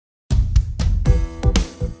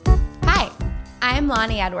I'm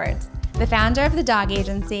Lonnie Edwards, the founder of the dog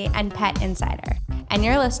agency and Pet Insider, and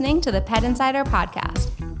you're listening to the Pet Insider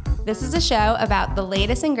podcast. This is a show about the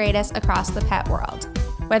latest and greatest across the pet world.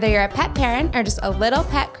 Whether you're a pet parent or just a little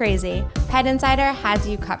pet crazy, Pet Insider has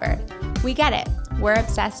you covered. We get it. We're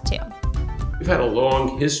obsessed too. We've had a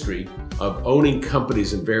long history of owning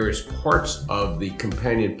companies in various parts of the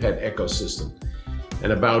companion pet ecosystem.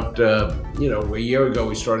 And about, a year ago,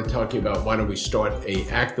 we started talking about why don't we start a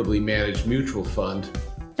actively managed mutual fund.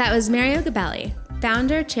 That was Mario Gabelli,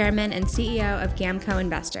 founder, chairman, and CEO of GAMCO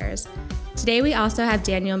Investors. Today, we also have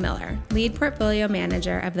Daniel Miller, lead portfolio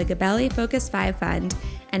manager of the Gabelli Focus 5 Fund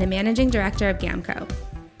and a managing director of GAMCO.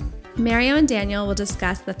 Mario and Daniel will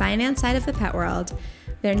discuss the finance side of the pet world,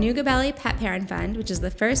 their new Gabelli Pet Parent Fund, which is the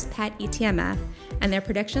first pet ETMF, and their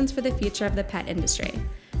predictions for the future of the pet industry.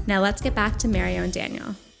 Now let's get back to Mario and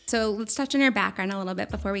Daniel. So let's touch on your background a little bit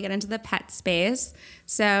before we get into the pet space.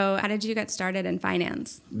 So how did you get started in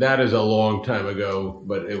finance? That is a long time ago,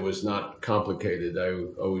 but it was not complicated. I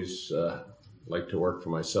always liked to work for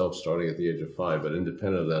myself starting at the age of 5, but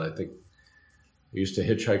independent of that, I think I used to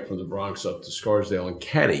hitchhike from the Bronx up to Scarsdale and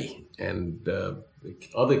caddy, and the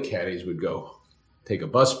other caddies would go take a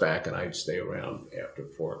bus back, and I'd stay around after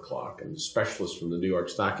 4 o'clock. And the specialists from the New York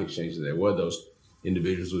Stock Exchange, there were those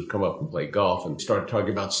individuals would come up and play golf and start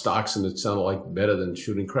talking about stocks, and it sounded like better than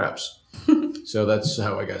shooting craps. So that's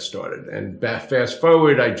how I got started. And fast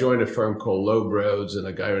forward, I joined a firm called Loeb Rhodes, and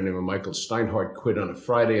a guy named Michael Steinhardt quit on a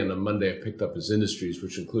Friday, and on Monday I picked up his industries,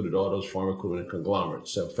 which included autos, farm equipment, and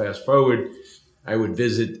conglomerates. So fast forward, I would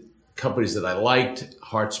visit companies that I liked,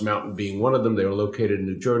 Hartz Mountain being one of them. They were located in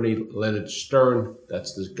New Jersey. Leonard Stern,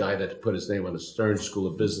 that's the guy that put his name on the Stern School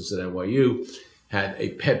of Business at NYU, had a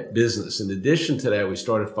pet business. In addition to that, we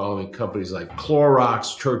started following companies like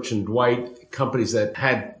Clorox, Church & Dwight, companies that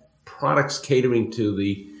had products catering to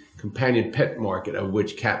the companion pet market, of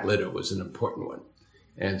which cat litter was an important one.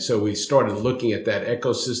 And so we started looking at that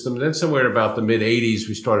ecosystem. And then somewhere in about the mid-'80s,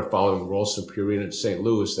 we started following Ralston Purina in St.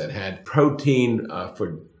 Louis that had protein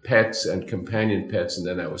for pets and companion pets, and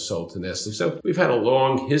then that was sold to Nestle. So we've had a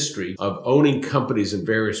long history of owning companies in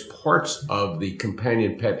various parts of the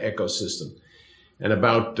companion pet ecosystem. And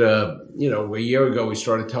about, a year ago, we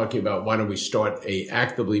started talking about why don't we start a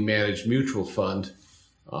actively managed mutual fund.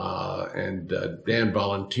 And Dan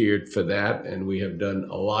volunteered for that. And we have done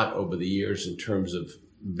a lot over the years in terms of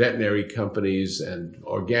veterinary companies and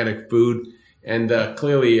organic food. And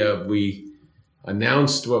clearly, we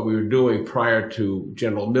announced what we were doing prior to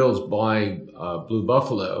General Mills buying Blue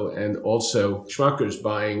Buffalo, and also Schmucker's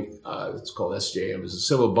buying, it's called SJM, as a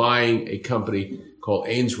symbol, buying a company called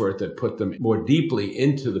Ainsworth that put them more deeply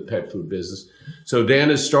into the pet food business. So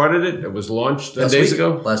Dan has started it. It was launched 10 days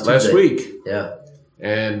ago. Last week. Yeah.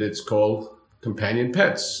 And it's called Companion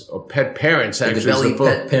Pets, or Pet Parents, actually. The Gabelli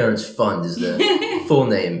Pet Parents Fund is the full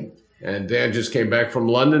name. And Dan just came back from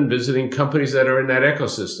London visiting companies that are in that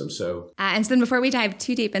ecosystem. And so then before we dive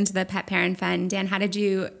too deep into the Pet Parent Fund, Dan, how did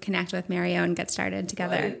you connect with Mario and get started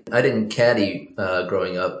together? I didn't caddy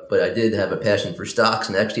growing up, but I did have a passion for stocks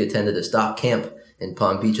and actually attended a stock camp in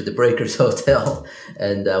Palm Beach at the Breakers Hotel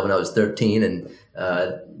and when I was 13. And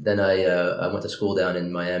then I went to school down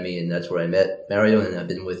in Miami, and that's where I met Mario. And I've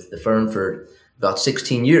been with the firm for about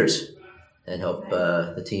 16 years and help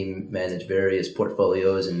the team manage various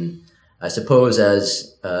portfolios. And I suppose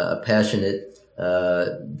as a passionate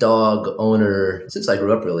dog owner, since I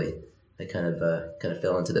grew up, really, I kind of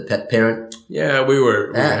fell into the pet parent. Yeah, we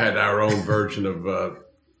had our own version of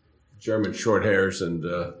German short hairs and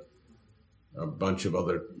a bunch of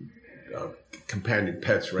other companion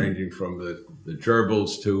pets, ranging from the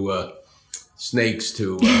gerbils to snakes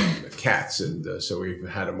to cats, and so we've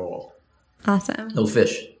had them all. Awesome. No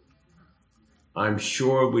fish. I'm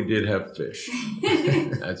sure we did have fish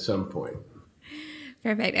at some point.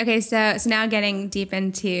 Perfect. Okay, so now getting deep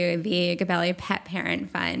into the Gabelli Pet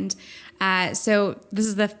Parent Fund. So this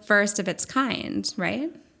is the first of its kind,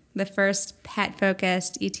 right? The first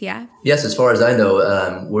pet-focused ETF? Yes, as far as I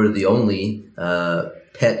know, we're the only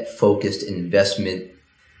pet-focused investment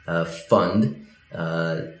fund.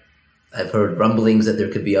 I've heard rumblings that there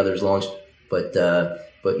could be others launched, but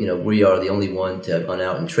we are the only one to have gone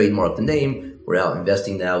out and trademarked the name. We're out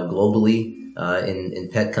investing now globally in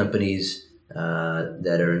pet companies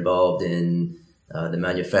that are involved in the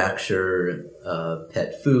manufacture of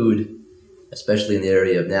pet food, especially in the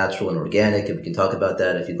area of natural and organic, and we can talk about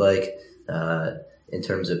that if you'd like, in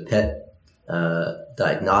terms of pet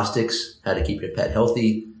diagnostics, how to keep your pet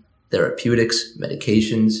healthy, therapeutics,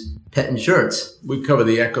 medications, pet insurance. We cover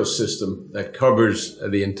the ecosystem that covers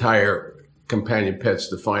the entire companion pets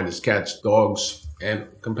defined as cats, dogs, and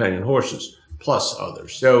companion horses. plus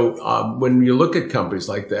others. So when you look at companies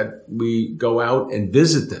like that, we go out and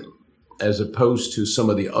visit them as opposed to some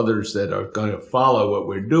of the others that are going to follow what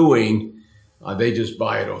we're doing. They just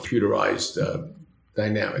buy it off computerized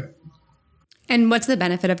dynamic. And what's the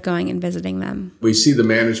benefit of going and visiting them? We see the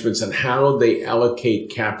managements and how they allocate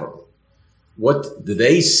capital. What do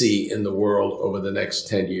they see in the world over the next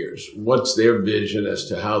 10 years? What's their vision as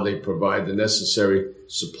to how they provide the necessary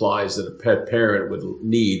supplies that a pet parent would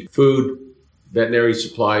need? Food, veterinary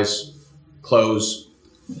supplies, clothes,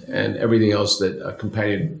 and everything else that a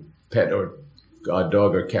companion pet or a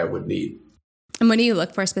dog or cat would need. And what do you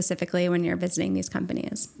look for specifically when you're visiting these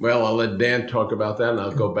companies? Well, I'll let Dan talk about that, and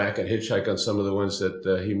I'll go back and hitchhike on some of the ones that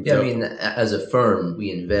he... Yeah, I mean, as a firm, we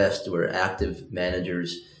invest. We're active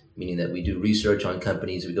managers, meaning that we do research on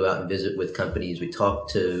companies. We go out and visit with companies. We talk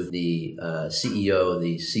to the CEO,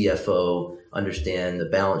 the CFO, understand the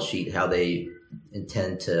balance sheet, how they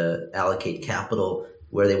intend to allocate capital,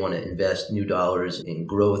 where they want to invest new dollars in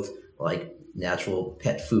growth, like natural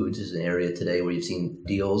pet foods is an area today where you've seen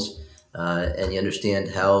deals. And you understand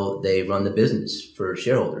how they run the business for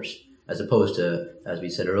shareholders, as opposed to, as we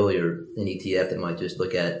said earlier, an ETF that might just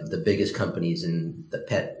look at the biggest companies in the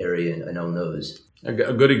pet area and own those. A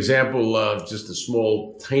good example of just a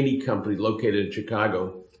small, tiny company located in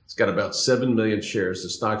Chicago. It's got about 7 million shares. The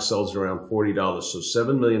stock sells around $40. So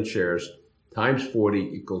 7 million shares times 40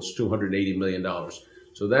 equals $280 million.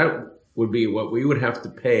 So that would be what we would have to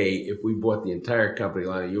pay if we bought the entire company,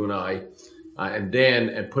 like you and I, and Dan,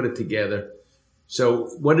 and put it together. So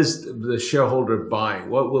what is the shareholder buying?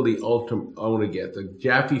 What will the ultimate owner get? The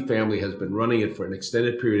Jaffe family has been running it for an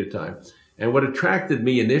extended period of time. And what attracted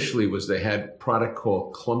me initially was they had a product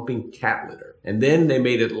called clumping cat litter. And then they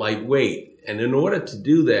made it lightweight. And in order to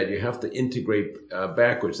do that, you have to integrate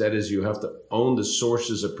backwards. That is, you have to own the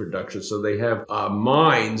sources of production. So they have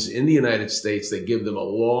mines in the United States that give them a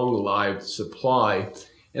long-lived supply.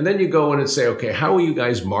 And then you go in and say, okay, how are you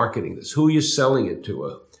guys marketing this? Who are you selling it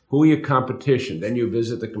to? Who are your competition? Then you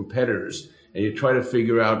visit the competitors and you try to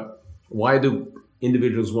figure out, why do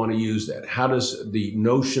individuals want to use that? How does the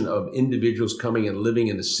notion of individuals coming and living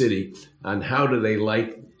in the city, and how do they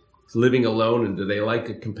like living alone, and do they like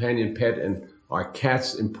a companion pet, and are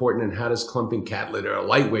cats important, and how does clumping cat litter, a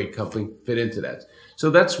lightweight company, fit into that?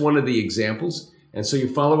 So that's one of the examples. And so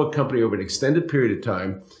you follow a company over an extended period of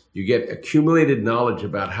time. You get accumulated knowledge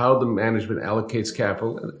about how the management allocates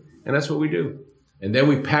capital, and that's what we do. And then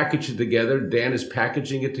we package it together. Dan is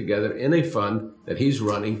packaging it together in a fund that he's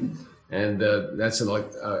running, and that's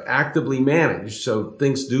actively managed. So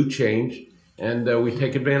things do change, and we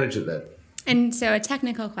take advantage of that. And so a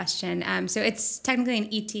technical question. So it's technically an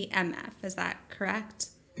ETMF, is that correct?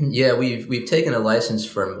 Yeah, we've taken a license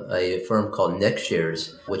from a firm called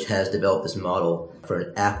NextShares, which has developed this model for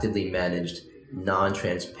an actively managed,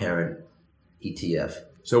 non-transparent ETF.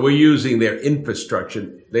 So we're using their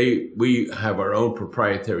infrastructure. We have our own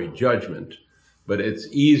proprietary judgment, but it's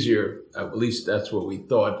easier, at least that's what we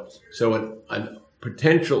thought. So a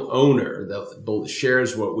potential owner that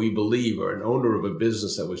shares what we believe, or an owner of a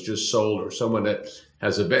business that was just sold, or someone that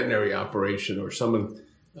has a veterinary operation, or someone,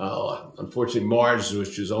 unfortunately Mars,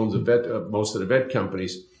 which owns most of the vet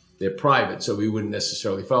companies, they're private, so we wouldn't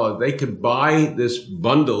necessarily follow. They could buy this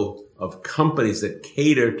bundle of companies that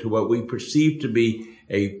cater to what we perceive to be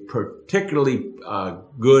a particularly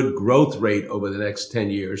good growth rate over the next 10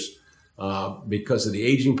 years because of the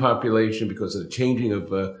aging population, because of the changing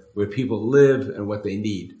of where people live and what they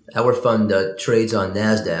need. Our fund trades on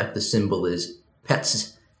NASDAQ. The symbol is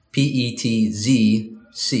PETZ, PETZC.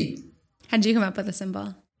 How did you come up with the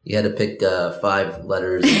symbol? You had to pick 5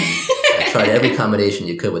 letters. And I tried every combination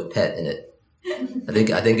you could with pet in it.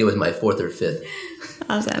 I think it was my 4th or 5th.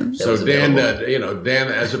 Awesome. So Dan, Dan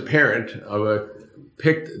as a parent,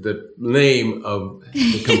 picked the name of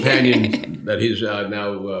the companion that he's now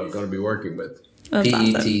going to be working with.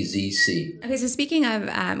 PETZC. Okay, so speaking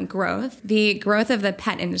of growth, the growth of the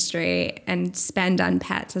pet industry and spend on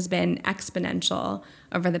pets has been exponential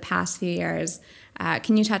over the past few years.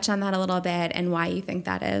 Can you touch on that a little bit and why you think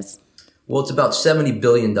that is? Well, it's about $70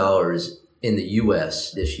 billion in the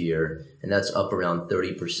U.S. this year, and that's up around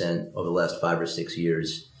 30% over the last 5 or 6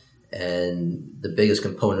 years. And the biggest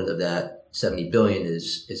component of that, $70 billion,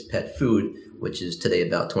 is pet food, which is today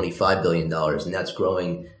about $25 billion. And that's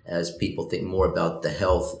growing as people think more about the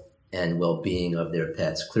health and well-being of their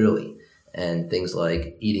pets, clearly. And things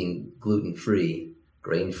like eating gluten-free,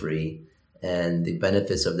 grain-free, and the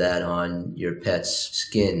benefits of that on your pet's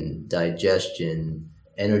skin, digestion,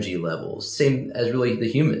 energy levels. Same as really the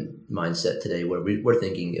human mindset today, where we're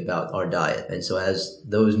thinking about our diet. And so as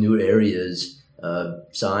those new areas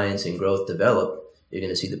science and growth develop, you're going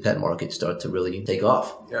to see the pet market start to really take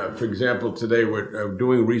off. Yeah, for example, today we're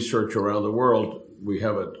doing research around the world. We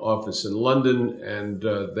have an office in London, and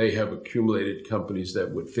they have accumulated companies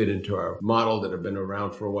that would fit into our model that have been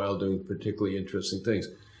around for a while doing particularly interesting things.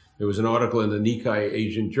 There was an article in the Nikkei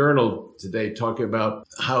Asian Journal today talking about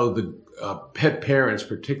how the pet parents,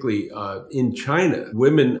 particularly in China,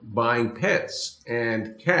 women buying pets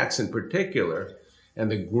and cats in particular,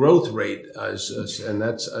 and the growth rate, and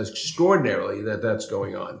that's extraordinarily that's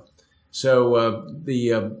going on. So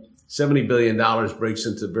the $70 billion breaks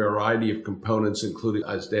into a variety of components, including,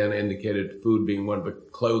 as Dan indicated, food being one,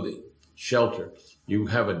 but clothing, shelter. You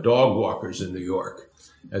have a dog walkers in New York,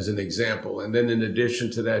 as an example. And then in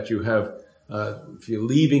addition to that, you have, if you're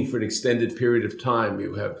leaving for an extended period of time,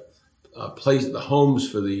 you have the homes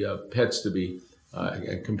for the pets to be,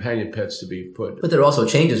 companion pets to be put. But there are also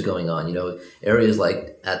changes going on. Areas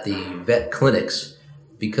like at the vet clinics,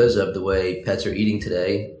 because of the way pets are eating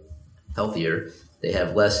today, healthier, they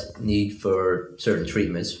have less need for certain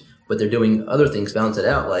treatments, but they're doing other things, balance it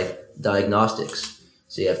out, like diagnostics.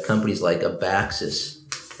 So you have companies like Abaxis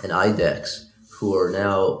and IDEXX who are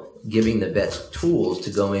now giving the vets tools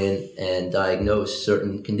to go in and diagnose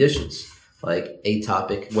certain conditions, like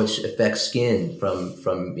atopic, which affects skin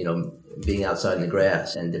from being outside in the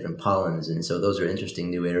grass, and different pollens. And so those are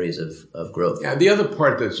interesting new areas of growth. Yeah, the other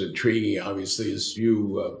part that's intriguing, obviously, is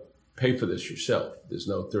you pay for this yourself. There's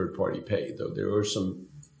no third-party pay, though there are some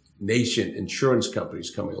nascent insurance companies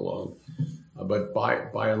coming along. But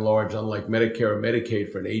by and large, unlike Medicare or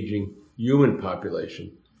Medicaid for an aging human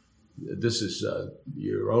population, this is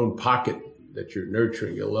your own pocket that you're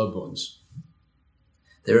nurturing your loved ones.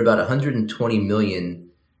 There are about 120 million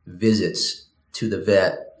visits to the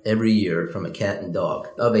vet every year from a cat and dog,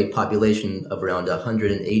 of a population of around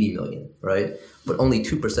 180 million, right? But only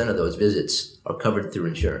 2% of those visits are covered through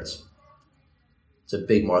insurance. It's a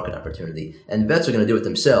big market opportunity. And vets are going to do it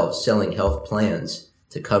themselves, selling health plans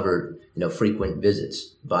to cover, frequent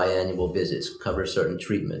visits, biannual visits, cover certain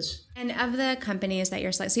treatments. And of the companies that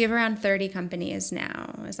you're selecting, so you have around 30 companies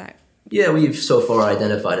now, is that? Yeah, we've so far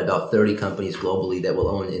identified about 30 companies globally that will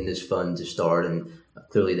own in this fund to start, and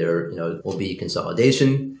clearly there, will be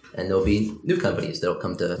consolidation, and there'll be new companies that'll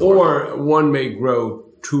come to. Or one may grow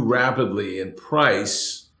too rapidly in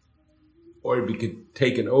price, or it be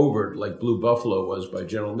taken over like Blue Buffalo was by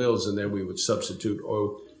General Mills, and then we would substitute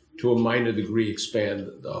or to a minor degree expand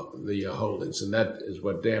the holdings. And that is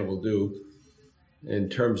what Dan will do in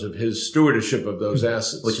terms of his stewardship of those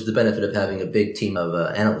assets. Which is the benefit of having a big team of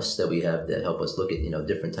analysts that we have that help us look at,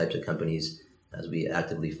 different types of companies as we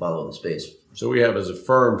actively follow the space. So we have as a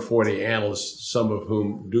firm 40 analysts, some of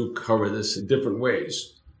whom do cover this in different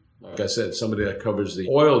ways. Like I said, somebody that covers the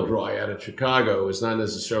oil dry out of Chicago is not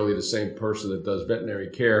necessarily the same person that does veterinary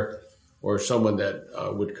care, or someone that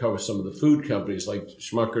would cover some of the food companies like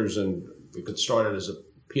Schmuckers, and we could start it as a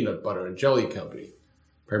peanut butter and jelly company,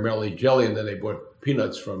 primarily jelly, and then they bought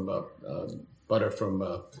peanuts from butter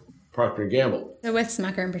from Procter & Gamble. So with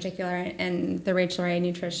Smucker in particular and the Rachael Ray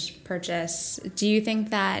Nutrish purchase, do you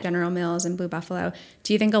think that General Mills and Blue Buffalo,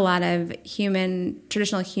 do you think a lot of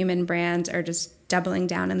traditional human brands are just doubling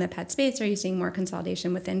down in the pet space, or are you seeing more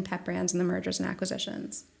consolidation within pet brands and the mergers and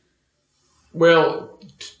acquisitions? Well,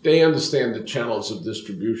 they understand the channels of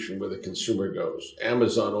distribution where the consumer goes.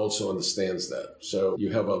 Amazon also understands that. So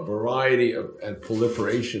you have a variety and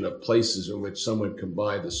proliferation of places in which someone can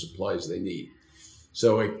buy the supplies they need.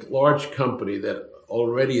 So a large company that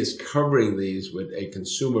already is covering these with a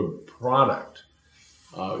consumer product,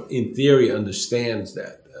 in theory, understands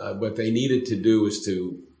that. What they needed to do is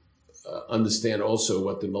to understand also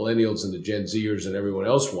what the millennials and the Gen Zers and everyone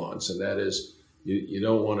else wants, and that is you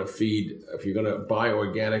don't want to feed, if you're going to buy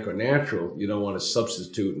organic or natural, you don't want to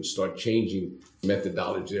substitute and start changing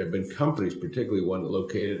methodology. There have been companies, particularly one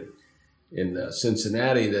located in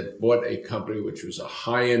Cincinnati, that bought a company which was a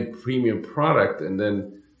high-end premium product, and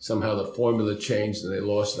then somehow the formula changed and they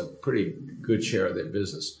lost a pretty good share of their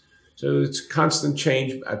business. So it's constant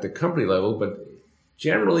change at the company level, but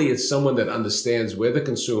generally it's someone that understands where the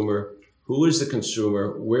consumer, who is the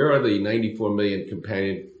consumer, where are the 94 million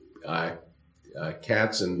companion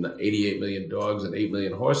cats and 88 million dogs and 8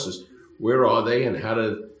 million horses, where are they, and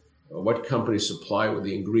what companies supply with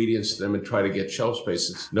the ingredients to them and try to get shelf space.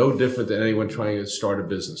 It's no different than anyone trying to start a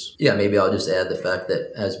business. Yeah, maybe I'll just add the fact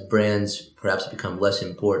that as brands perhaps become less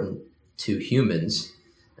important to humans,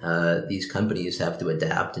 these companies have to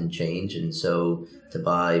adapt and change. And so to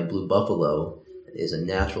buy Blue Buffalo is a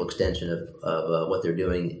natural extension of what they're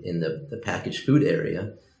doing in the packaged food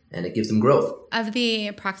area. and it gives them growth. Of the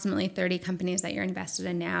approximately 30 companies that you're invested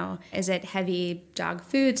in now, is it heavy dog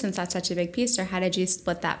food since that's such a big piece, or how did you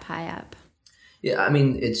split that pie up? Yeah, I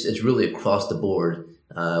mean, it's really across the board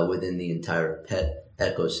within the entire pet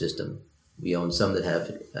ecosystem. We own some that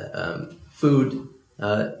have food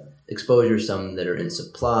exposure, some that are in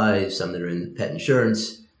supplies, some that are in pet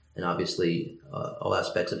insurance, and obviously all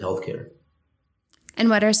aspects of healthcare. And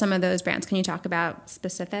what are some of those brands? Can you talk about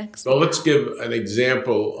specifics? Well, let's give an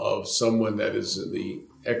example of someone that is in the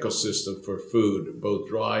ecosystem for food, both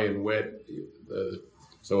dry and wet.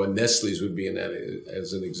 So Nestle's would be in that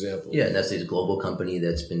as an example. Yeah, Nestle's a global company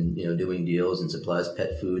that's been doing deals and supplies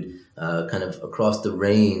pet food kind of across the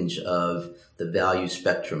range of the value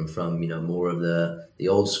spectrum, from more of the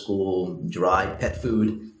old school dry pet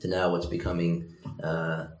food to now what's becoming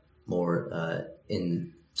more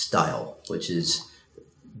in style, which is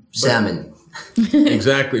salmon.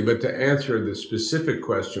 Exactly. But to answer the specific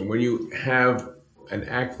question, when you have an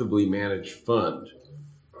actively managed fund,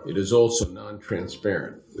 it is also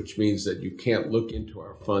non-transparent, which means that you can't look into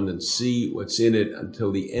our fund and see what's in it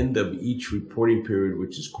until the end of each reporting period,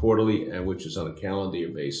 which is quarterly and which is on a calendar year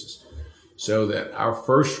basis. So that our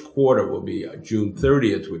first quarter will be June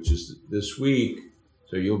 30th, which is this week.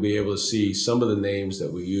 So you'll be able to see some of the names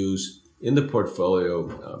that we use in the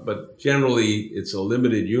portfolio. But generally, it's a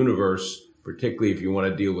limited universe, particularly if you want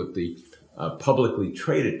to deal with the publicly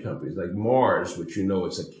traded companies like Mars, which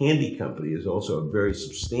is a candy company, is also a very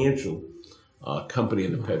substantial company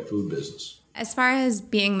in the pet food business. As far as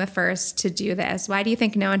being the first to do this, why do you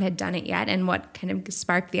think no one had done it yet? And what kind of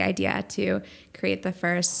sparked the idea to create the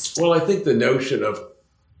first? Well, I think the notion of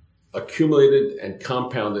accumulated and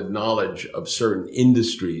compounded knowledge of certain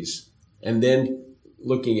industries, and then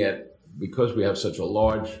looking at, because we have such a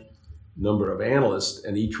large number of analysts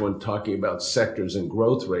and each one talking about sectors and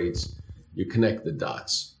growth rates, you connect the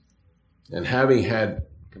dots. And having had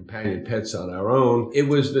companion pets on our own, it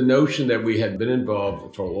was the notion that we had been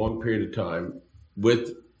involved for a long period of time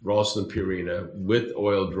with Ralston Purina, with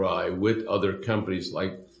Oil-Dri, with other companies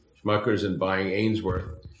like Schmuckers and buying Ainsworth.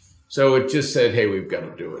 So it just said, hey, we've got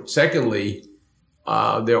to do it. Secondly,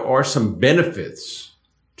 there are some benefits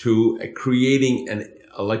to creating an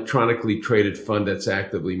electronically traded fund that's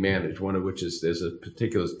actively managed, one of which is there's a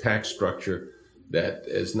particular tax structure that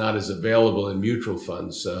is not as available in mutual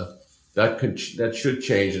funds. That should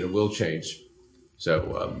change, and it will change.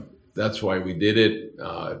 So that's why we did it.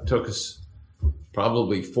 It took us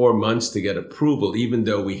probably 4 months to get approval, even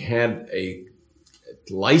though we had a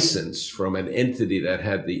license from an entity that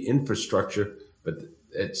had the infrastructure, but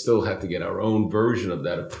it still had to get our own version of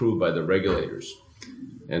that approved by the regulators.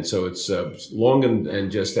 And so it's long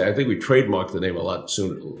and just, I think we trademarked the name a lot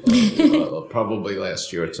sooner, probably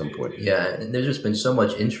last year at some point. Yeah, and there's just been so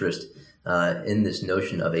much interest in this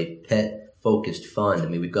notion of a pet-focused fund. I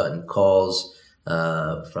mean, we've gotten calls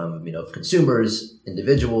from consumers,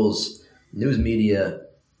 individuals, news media.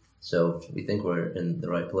 So we think we're in the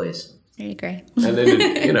right place. I agree. And then,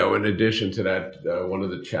 in addition to that, one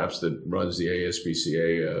of the chaps that runs the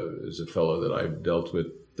ASPCA is a fellow that I've dealt with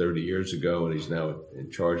 30 years ago, and he's now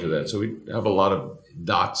in charge of that. So we have a lot of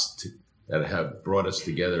dots that have brought us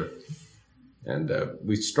together. And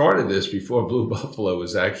we started this before Blue Buffalo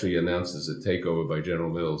was actually announced as a takeover by General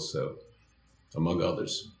Mills, so among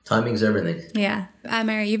others. Timing's everything. Yeah.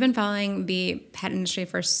 Mary, you've been following the pet industry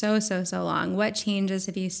for so long. What changes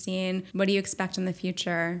have you seen? What do you expect in the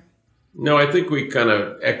future? No, I think we kind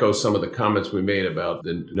of echo some of the comments we made about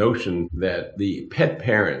the notion that the pet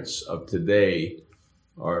parents of today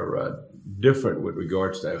are different with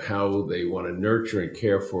regards to how they want to nurture and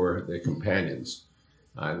care for their companions.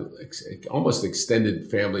 Almost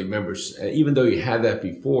extended family members. Even though you had that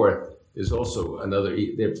before, there's also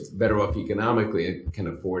they're better off economically and can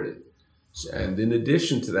afford it. And in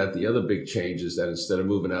addition to that, the other big change is that instead of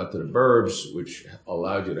moving out to the burbs, which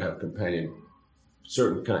allowed you to have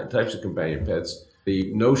certain types of companion pets,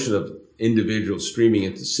 the notion of individuals streaming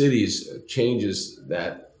into cities changes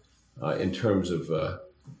that in terms of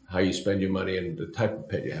how you spend your money and the type of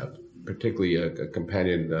pet you have, particularly a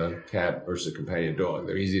companion cat versus a companion dog.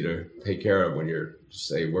 They're easy to take care of when you're,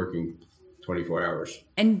 say, working 24 hours.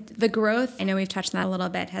 And the growth, I know we've touched on that a little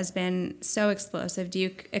bit, has been so explosive. Do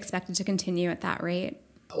you expect it to continue at that rate?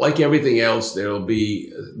 Like everything else, there will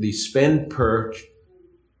be the spend per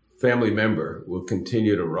family member will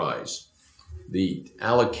continue to rise. The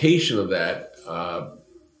allocation of that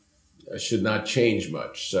should not change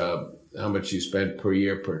much. How much you spend per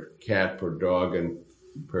year per cat, per dog, and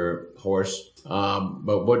per horse.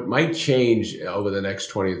 But what might change over the next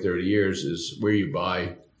 20 or 30 years is where you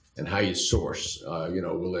buy and how you source.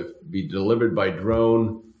 Will it be delivered by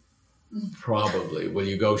drone? Probably. When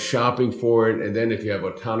you go shopping for it, and then if you have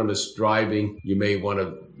autonomous driving, you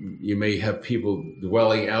may have people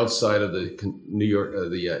dwelling outside of the New York,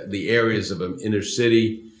 the areas of an inner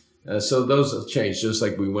city. So those have changed. Just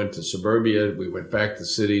like we went to suburbia, we went back to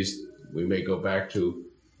cities. We may go back to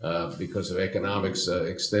because of economics,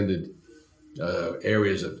 extended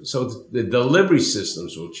areas of. So the delivery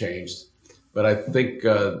systems will change. But I think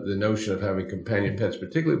the notion of having companion pets,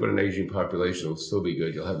 particularly with an aging population, will still be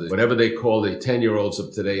good. You'll have whatever they call the 10-year-olds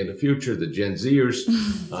of today and the future, the Gen Zers,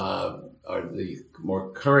 are the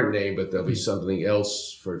more current name, but there'll be something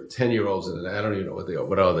else for 10-year-olds. And I don't even know what they are.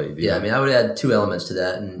 What are they? Yeah, I mean, I would add two elements to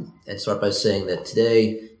that and start by saying that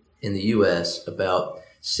today in the U.S., about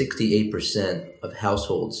 68% of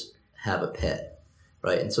households have a pet,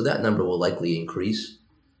 right? And so that number will likely increase.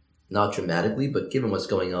 Not dramatically, but given what's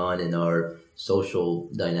going on in our social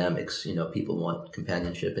dynamics, people want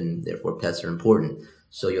companionship and therefore pets are important.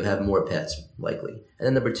 So you'll have more pets likely. And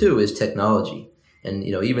then number two is technology. And,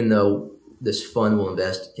 even though this fund will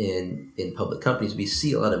invest in public companies, we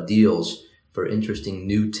see a lot of deals for interesting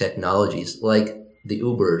new technologies like the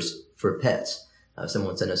Ubers for pets.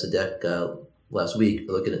 Someone sent us a deck last week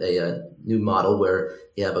looking at a new model where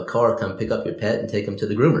you have a car come pick up your pet and take them to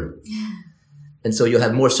the groomer. Yeah. And so you'll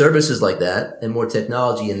have more services like that and more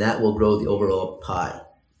technology, and that will grow the overall pie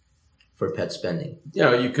for pet spending.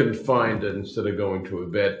 Yeah, you can find that instead of going to a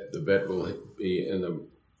vet, the vet will be in a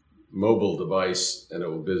mobile device and it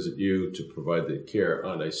will visit you to provide the care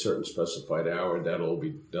on a certain specified hour, and that'll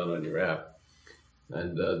be done on your app.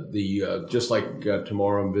 And just like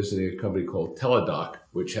tomorrow I'm visiting a company called Teladoc,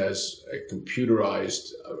 which has a computerized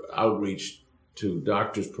outreach to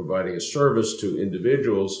doctors providing a service to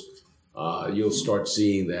individuals. You'll start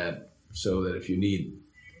seeing that, so that if you need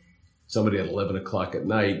somebody at 11 o'clock at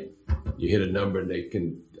night, you hit a number and they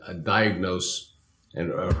can diagnose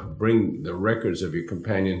and bring the records of your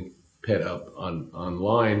companion pet up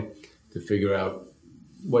online to figure out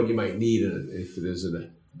what you might need if there's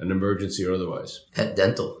an emergency or otherwise. Pet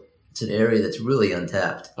dental. It's an area that's really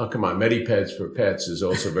untapped. Oh, come on. MediPeds for pets is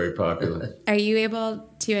also very popular. Are you able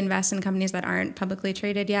to invest in companies that aren't publicly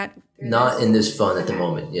traded yet? Not in this fund at the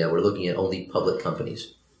moment. Yeah, we're looking at only public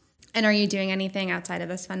companies. And are you doing anything outside of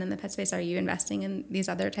this fund in the pet space? Are you investing in these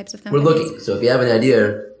other types of companies? We're looking. So if you have an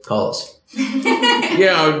idea, call us.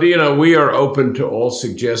 Yeah, we are open to all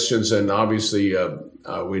suggestions, and obviously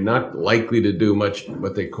we're not likely to do much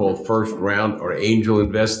what they call first round or angel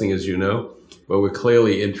investing, as you know. But we're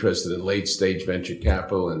clearly interested in late-stage venture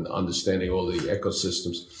capital and understanding all the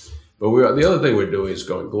ecosystems. But the other thing we're doing is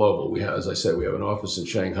going global. We have, as I said, we have an office in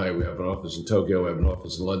Shanghai, we have an office in Tokyo, we have an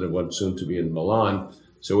office in London, one soon to be in Milan.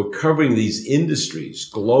 So we're covering these industries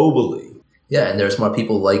globally. Yeah, and there are smart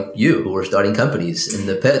people like you who are starting companies in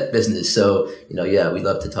the pet business. So, we'd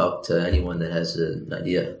love to talk to anyone that has an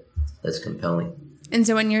idea that's compelling. And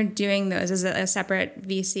so when you're doing those, is it a separate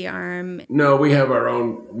VC arm? No, we have our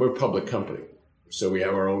own, we're a public company. So we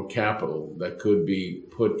have our own capital that could be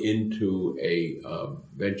put into a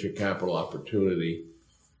venture capital opportunity,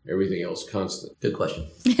 everything else constant. Good question.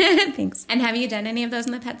 Thanks. And have you done any of those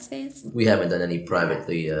in the pet space? We haven't done any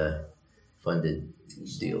privately funded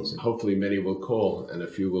deals. Hopefully many will call and a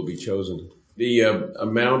few will be chosen. The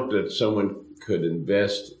amount that someone could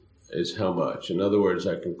invest is how much? In other words,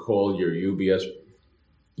 I can call your UBS.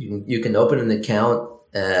 You can open an account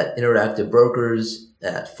at Interactive Brokers,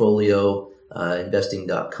 at Folio,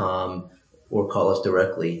 investing.com, or call us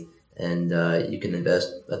directly, and you can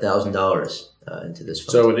invest $1,000 into this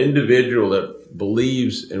fund. So an individual that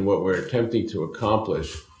believes in what we're attempting to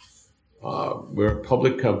accomplish, we're a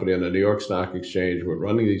public company on the New York Stock Exchange. We're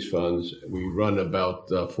running these funds. We run about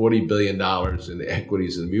 $40 billion in the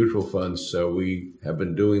equities and mutual funds. So we have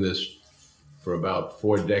been doing this for about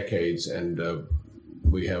 4 decades, and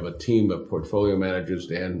we have a team of portfolio managers.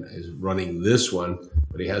 Dan is running this one,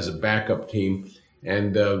 but he has a backup team.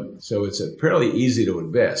 And so it's fairly easy to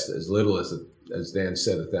invest, as little as Dan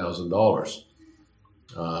said,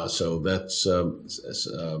 $1,000. So that's,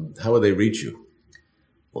 how will they reach you?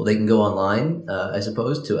 Well, they can go online, I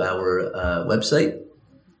suppose, to our website,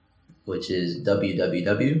 which is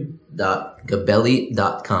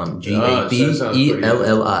www.gabelli.com,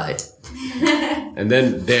 Gabelli. And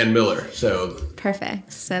then Dan Miller. So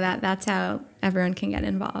perfect. So that's how everyone can get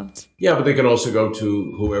involved. Yeah, but they can also go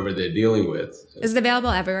to whoever they're dealing with. Is it available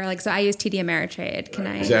everywhere? So I use TD Ameritrade. Can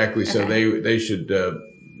I? Exactly. Okay. So they should.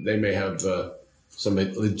 They may have some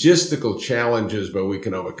logistical challenges, but we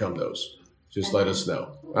can overcome those. Just let us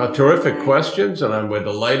know. Terrific questions, and we're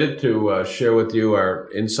delighted to share with you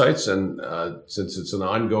our insights. And since it's an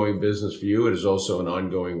ongoing business for you, it is also an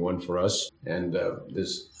ongoing one for us. And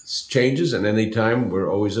there's changes, and anytime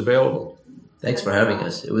we're always available. Thanks for having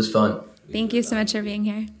us. It was fun. Thank you so much for being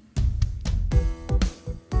here.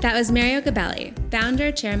 That was Mario Gabelli,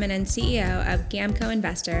 founder, chairman, and CEO of GAMCO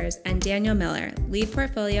Investors, and Daniel Miller, lead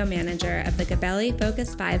portfolio manager of the Gabelli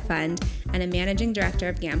Focus 5 Fund and a managing director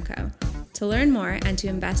of GAMCO. To learn more and to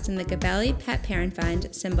invest in the Gabelli Pet Parent Fund,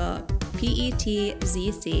 symbol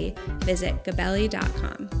PETZC, visit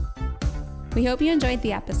gabelli.com. We hope you enjoyed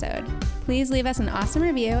the episode. Please leave us an awesome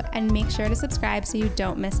review and make sure to subscribe so you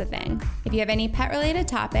don't miss a thing. If you have any pet-related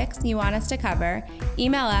topics you want us to cover,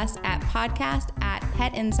 email us at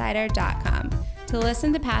podcast@petinsider.com. To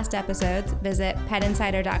listen to past episodes, visit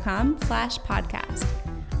petinsider.com/podcast.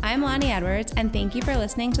 I'm Lonnie Edwards, and thank you for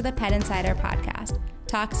listening to the Pet Insider Podcast.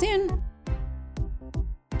 Talk soon.